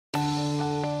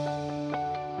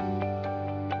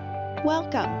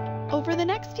Welcome. Over the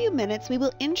next few minutes, we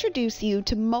will introduce you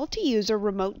to Multi-User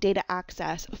Remote Data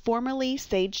Access, formerly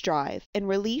Sage Drive, in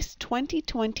Release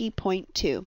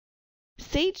 2020.2.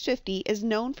 Sage 50 is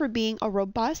known for being a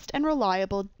robust and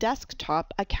reliable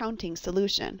desktop accounting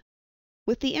solution.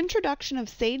 With the introduction of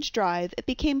Sage Drive, it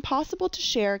became possible to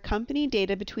share company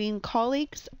data between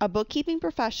colleagues, a bookkeeping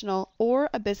professional, or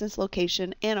a business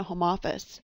location and a home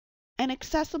office. An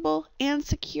accessible and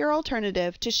secure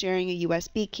alternative to sharing a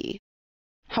USB key.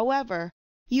 However,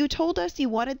 you told us you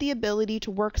wanted the ability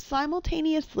to work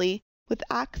simultaneously with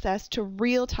access to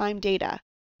real-time data,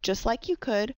 just like you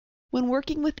could when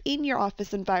working within your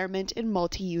office environment in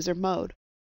multi-user mode.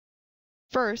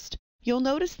 First, you'll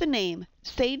notice the name,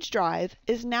 Sage Drive,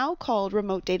 is now called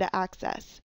Remote Data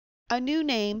Access, a new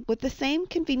name with the same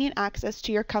convenient access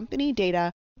to your company data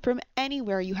from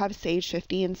anywhere you have Sage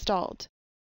 50 installed.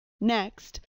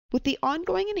 Next, with the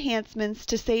ongoing enhancements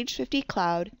to Sage 50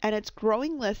 Cloud and its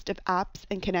growing list of apps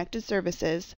and connected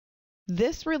services,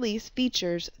 this release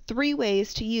features 3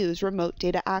 ways to use remote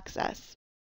data access,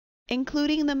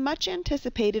 including the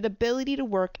much-anticipated ability to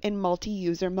work in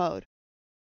multi-user mode.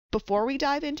 Before we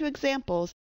dive into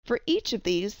examples, for each of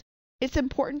these, it's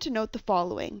important to note the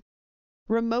following.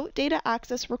 Remote data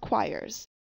access requires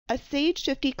a Sage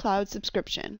 50 Cloud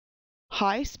subscription,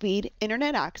 high-speed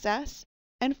internet access,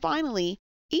 and finally,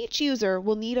 each user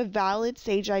will need a valid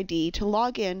Sage ID to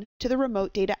log in to the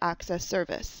Remote Data Access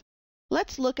service.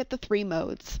 Let's look at the 3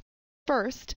 modes.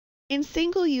 First, in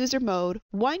single-user mode,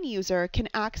 one user can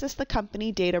access the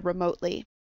company data remotely.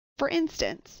 For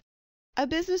instance, a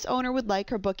business owner would like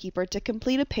her bookkeeper to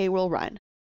complete a payroll run.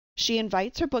 She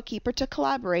invites her bookkeeper to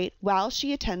collaborate while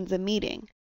she attends a meeting.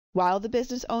 While the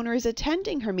business owner is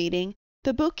attending her meeting,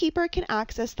 the bookkeeper can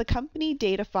access the company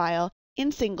data file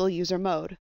in single-user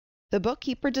mode. The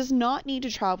bookkeeper does not need to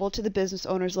travel to the business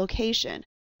owner's location.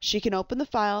 She can open the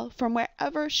file from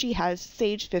wherever she has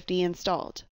Sage 50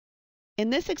 installed. In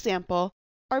this example,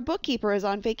 our bookkeeper is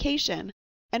on vacation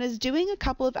and is doing a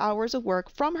couple of hours of work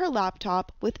from her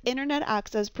laptop with internet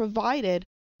access provided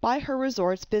by her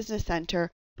resort's business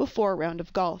center before a round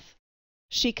of golf.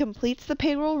 She completes the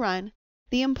payroll run.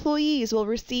 The employees will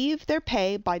receive their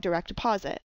pay by direct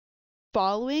deposit.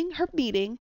 Following her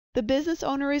meeting, the business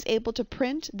owner is able to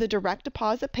print the direct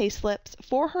deposit pay slips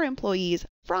for her employees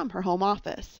from her home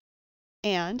office.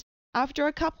 And, after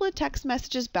a couple of text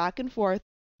messages back and forth,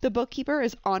 the bookkeeper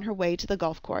is on her way to the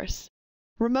golf course.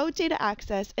 Remote data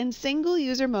access in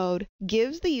single-user mode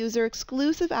gives the user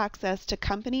exclusive access to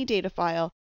company data file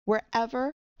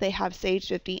wherever they have Sage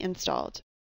 50 installed.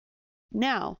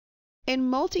 Now, in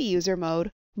multi-user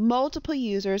mode, multiple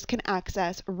users can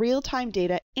access real-time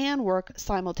data and work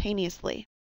simultaneously.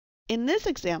 In this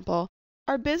example,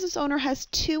 our business owner has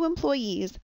 2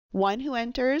 employees, one who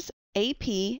enters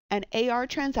AP and AR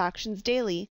transactions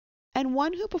daily, and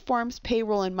one who performs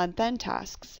payroll and month-end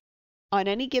tasks. On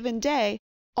any given day,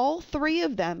 all 3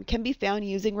 of them can be found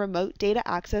using remote data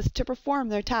access to perform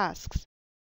their tasks.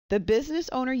 The business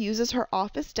owner uses her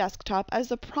office desktop as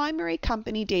the primary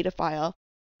company data file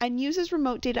and uses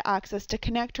remote data access to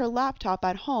connect her laptop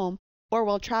at home or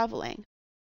while traveling.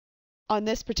 On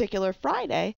this particular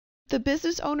Friday, the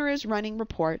business owner is running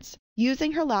reports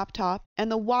using her laptop and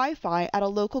the Wi-Fi at a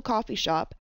local coffee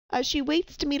shop as she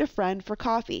waits to meet a friend for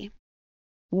coffee.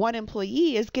 One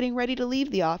employee is getting ready to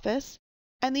leave the office,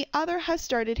 and the other has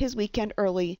started his weekend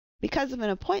early because of an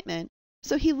appointment,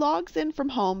 so he logs in from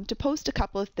home to post a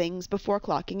couple of things before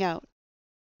clocking out.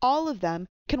 All of them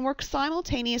can work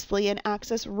simultaneously and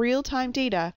access real-time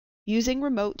data using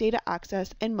remote data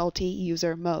access in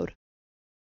multi-user mode.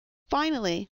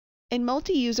 Finally, in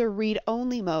multi-user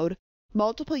read-only mode,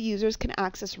 multiple users can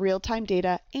access real-time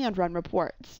data and run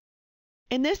reports.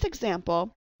 In this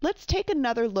example, let's take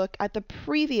another look at the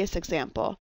previous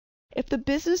example. If the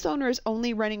business owner is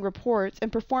only running reports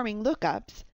and performing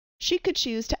lookups, she could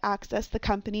choose to access the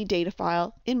company data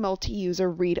file in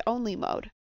multi-user read-only mode.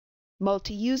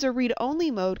 Multi-user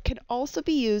read-only mode can also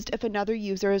be used if another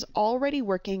user is already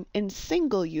working in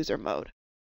single-user mode.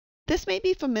 This may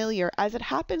be familiar as it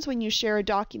happens when you share a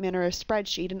document or a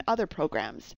spreadsheet in other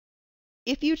programs.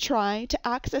 If you try to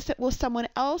access it while someone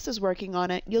else is working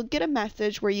on it, you'll get a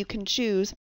message where you can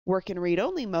choose work in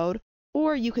read-only mode,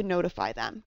 or you can notify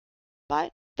them.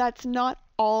 But that's not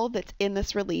all that's in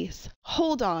this release.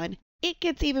 Hold on, it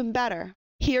gets even better.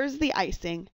 Here's the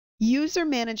icing. User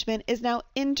management is now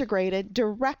integrated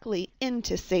directly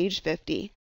into Sage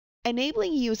 50,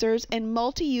 enabling users in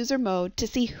multi-user mode to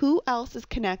see who else is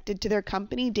connected to their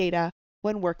company data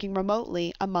when working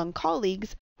remotely among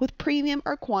colleagues with premium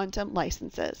or quantum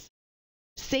licenses.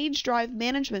 Sage Drive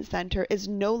Management Center is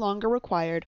no longer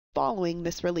required following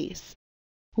this release.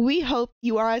 We hope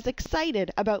you are as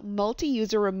excited about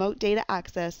multi-user remote data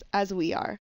access as we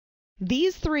are.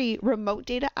 These 3 remote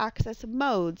data access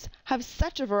modes have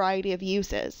such a variety of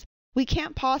uses. We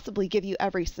can't possibly give you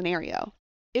every scenario.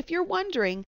 If you're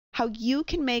wondering how you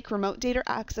can make remote data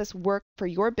access work for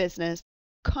your business,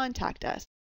 contact us.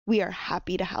 We are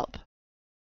happy to help.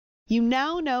 You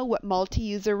now know what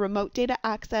multi-user remote data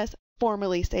access,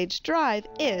 formerly Sage Drive,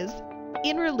 is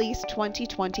in Release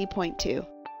 2020.2.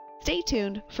 Stay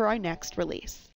tuned for our next release.